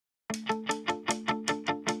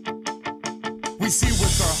We see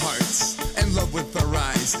with our hearts and love with our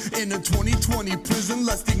eyes. In a 2020 prison,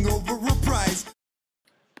 lusting over a prize.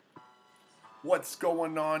 What's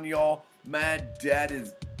going on, y'all? Maddad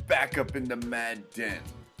is back up in the Madden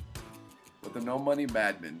with the No Money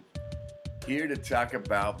Madman, here to talk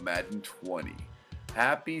about Madden 20.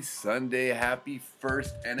 Happy Sunday, happy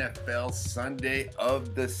first NFL Sunday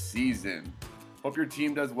of the season. Hope your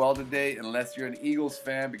team does well today, unless you're an Eagles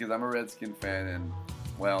fan, because I'm a Redskin fan, and,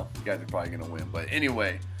 well, you guys are probably going to win. But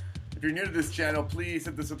anyway, if you're new to this channel, please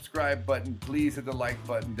hit the subscribe button. Please hit the like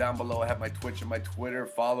button down below. I have my Twitch and my Twitter.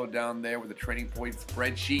 Follow down there with the Training Point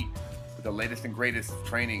spreadsheet with the latest and greatest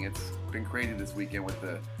training. It's been crazy this weekend with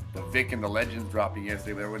the Vic and the Legends dropping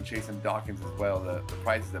yesterday, but everyone chasing Dawkins as well. The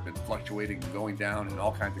prices have been fluctuating and going down and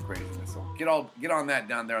all kinds of craziness. So get on that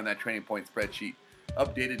down there on that Training Point spreadsheet,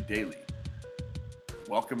 updated daily.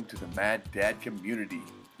 Welcome to the Maddad community.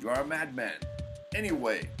 You are a madman.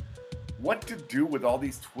 Anyway, what to do with all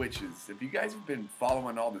these Twitches? If you guys have been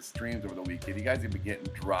following all the streams over the weekend, you guys have been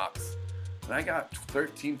getting drops. And I got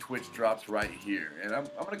 13 Twitch drops right here. And I'm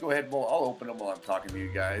going to go ahead and I'll open them while I'm talking to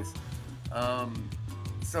you guys.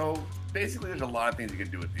 So basically there's a lot of things you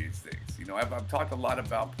can do with these things. You know, I've talked a lot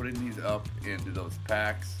about putting these up into those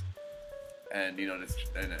packs and, you know, just,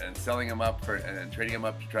 and selling them up and then trading them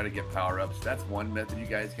up to try to get power-ups. That's one method you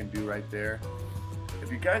guys can do right there.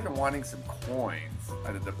 If you guys are wanting some coins,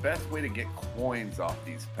 the best way to get coins off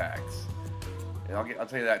these packs, and I'll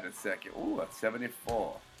tell you that in a second. Ooh, that's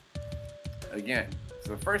 74. Again, so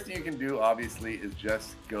the first thing you can do, obviously, is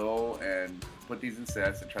just go and put these in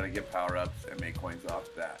sets and try to get power-ups and make coins off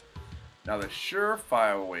that. Now, the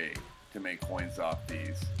surefire way to make coins off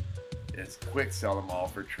these is quick sell them all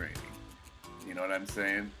for training. You know what I'm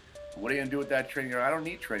saying? What are you going to do with that training? I don't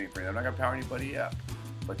need training for you. I'm not going to power anybody up.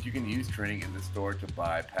 But you can use training in the store to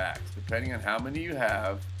buy packs. Depending on how many you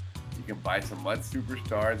have, you can buy some Mud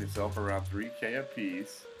Superstars. They sell for around 3K a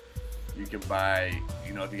piece. You can buy,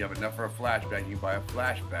 you know, if you have enough for a flashback, you can buy a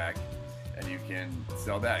flashback and you can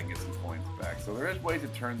sell that and get some coins back. So there is ways to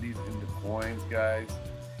turn these into coins, guys.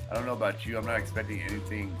 I don't know about you. I'm not expecting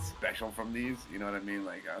anything special from these. You know what I mean?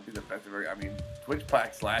 Like, I don't think the best of I mean, Twitch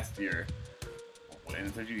packs last year, and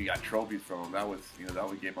essentially you got trophies from them. That was, you know, that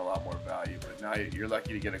would give them a lot more value. But now you're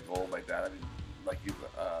lucky to get a gold like that. I mean, like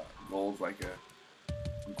gold's like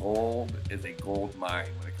gold is a gold mine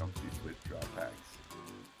when it comes to these Twitch drop packs.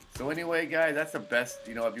 So anyway, guys, that's the best.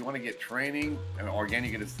 You know, if you want to get training, or again,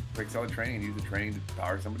 you get a quick sell of training and use the training to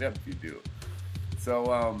power somebody up if you do.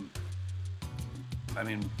 So, I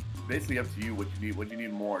mean, basically up to you what you need. What you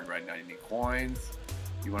need more right now? You need coins.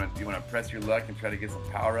 You want to press your luck and try to get some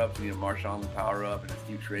power ups. You need a Marshawn power up and just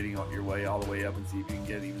keep trading your way all the way up and see if you can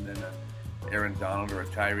get even then an Aaron Donald or a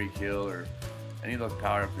Tyreek Hill or any of those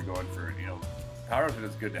power ups are going for. You know, power ups are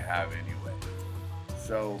just good to have anyway.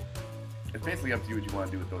 So it's basically up to you what you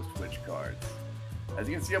want to do with those Twitch cards. As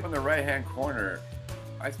you can see up in the right hand corner,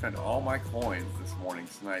 I spent all my coins this morning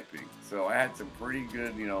sniping. So I had some pretty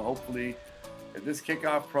good, you know, hopefully if this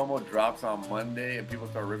kickoff promo drops on Monday and people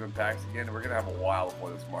start ripping packs again, we're going to have a while before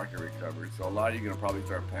this market recovers. So a lot of you are going to probably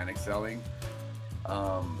start panic selling.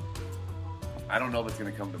 I don't know if it's going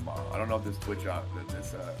to come tomorrow. I don't know if this Twitch out,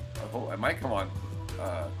 it might come on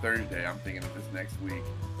Thursday. I'm thinking of this next week.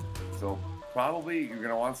 So probably you're going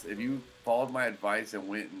to want, if you followed my advice and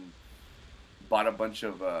went and bought a bunch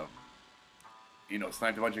of, you know,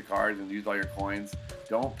 sniped a bunch of cards and used all your coins,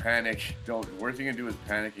 don't panic. Worst thing you can do is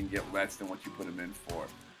panic and get less than what you put them in for.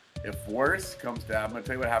 If worse comes to, I'm going to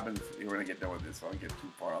tell you what happens. We're going to get done with this, so I don't get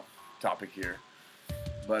too far off topic here.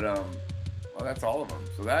 But, well, that's all of them.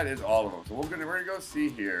 So that is all of them. So we're gonna go see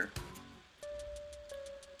here,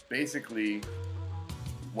 basically,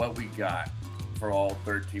 what we got for all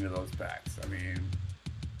 13 of those packs. I mean,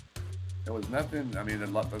 there was nothing. I mean,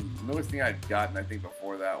 the newest thing I'd gotten, I think,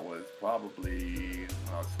 before that was probably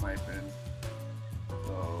when I was sniping.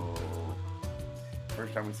 So,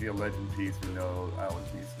 first time we see a legend piece, we know I was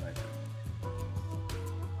me sniping.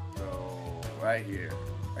 So, right here,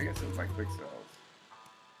 I guess it was my quick sells.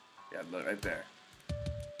 Yeah, look right there.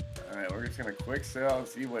 All right, we're just gonna quick sell and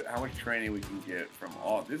see how much training we can get from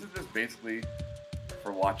all. This is just basically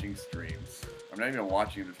for watching streams. I'm not even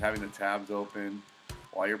watching, just having the tabs open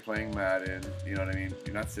while you're playing Madden. You know what I mean?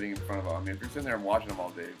 You're not sitting in front of them. I mean, if you're sitting there and watching them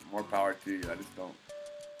all day, more power to you. I just don't.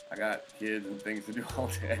 I got kids and things to do all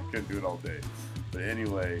day. I couldn't do it all day. But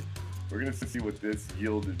anyway, we're gonna see what this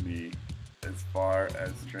yielded me as far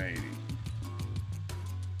as training.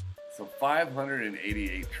 So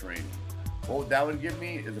 588 training. What that would give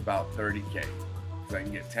me is about 30K. Because I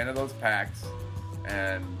can get 10 of those packs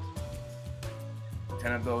and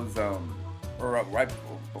 10 of those, or right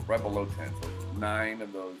below 10. So 9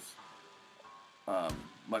 of those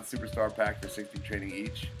Mutt Superstar pack for 60 trading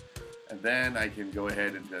each, and then I can go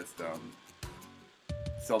ahead and just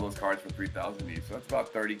sell those cards for 3,000 each. So that's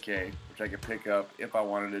about 30K, which I could pick up if I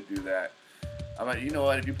wanted to do that. You know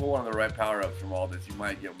what? If you pull one of the right power-ups from all this, you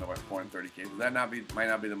might get more than 30K. So that might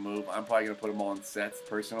not be the move. I'm probably gonna put them all in sets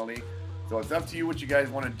personally. So it's up to you what you guys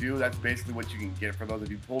want to do. That's basically what you can get for those. If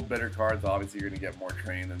you pulled better cards, obviously you're gonna get more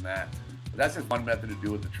training than that. But that's just one method to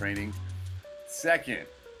do with the training. Second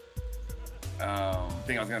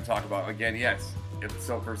thing I was gonna talk about again, yes.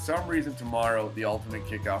 So for some reason tomorrow the Ultimate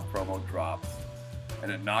Kickoff promo drops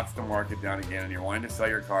and it knocks the market down again, and you're wanting to sell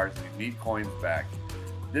your cards and you need coins back,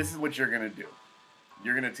 this is what you're gonna do.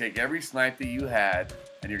 You're going to take every snipe that you had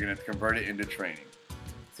and you're going to convert it into training.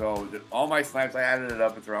 So all my snipes, I added it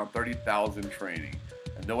up, it's around 30,000 training.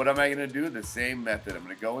 And then what am I going to do? The same method. I'm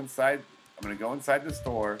going to go inside the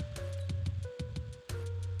store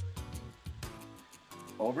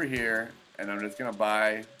over here, and I'm just going to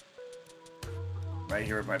buy right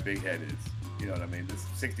here where my big head is. You know what I mean? This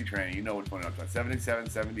 60 training, you know which one I'm talking about. 77,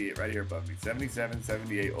 78 right here above me. 77,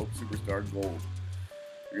 78 Oak Superstar Gold.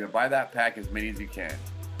 You're going to buy that pack as many as you can.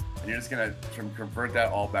 And you're just going to convert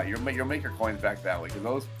that all back. You'll make your coins back that way.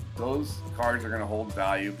 Because those cards are going to hold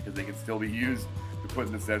value because they can still be used to put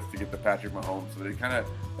in the sets to get the Patrick Mahomes. So they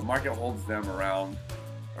the market holds them around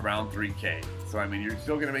 3K. So I mean, you're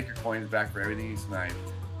still going to make your coins back for everything you snipe.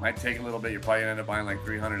 Might take a little bit. You're probably going to end up buying like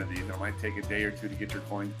 300 of these. And it might take a day or two to get your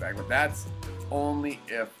coins back. But that's only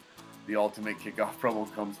if the Ultimate Kickoff promo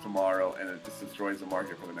comes tomorrow and it just destroys the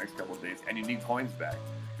market for the next couple of days, and you need coins back.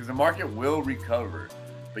 Because the market will recover,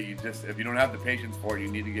 but if you don't have the patience for it, you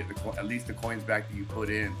need to get at least the coins back that you put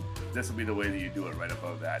in. This will be the way that you do it right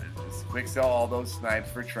above that. Is just quick sell all those snipes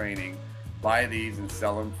for training, buy these and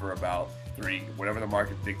sell them for about whatever the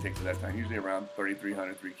market dictates at that time, usually around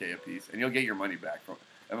 3,300, 3K a piece, and you'll get your money back from it.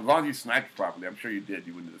 And as long as you sniped properly, I'm sure you did,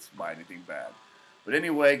 you wouldn't just buy anything bad. But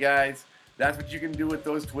anyway, guys, that's what you can do with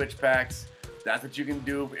those Twitch packs. That's what you can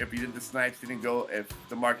do if you did the snipes didn't go, if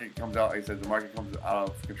the market comes out, like I said, the market comes out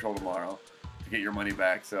of control tomorrow to get your money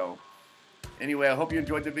back. So anyway, I hope you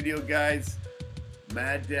enjoyed the video, guys.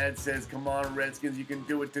 Maddad says, come on, Redskins, you can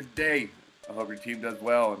do it today. I hope your team does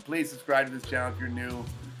well. And please subscribe to this channel if you're new.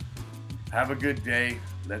 Have a good day.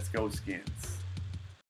 Let's go, Skins.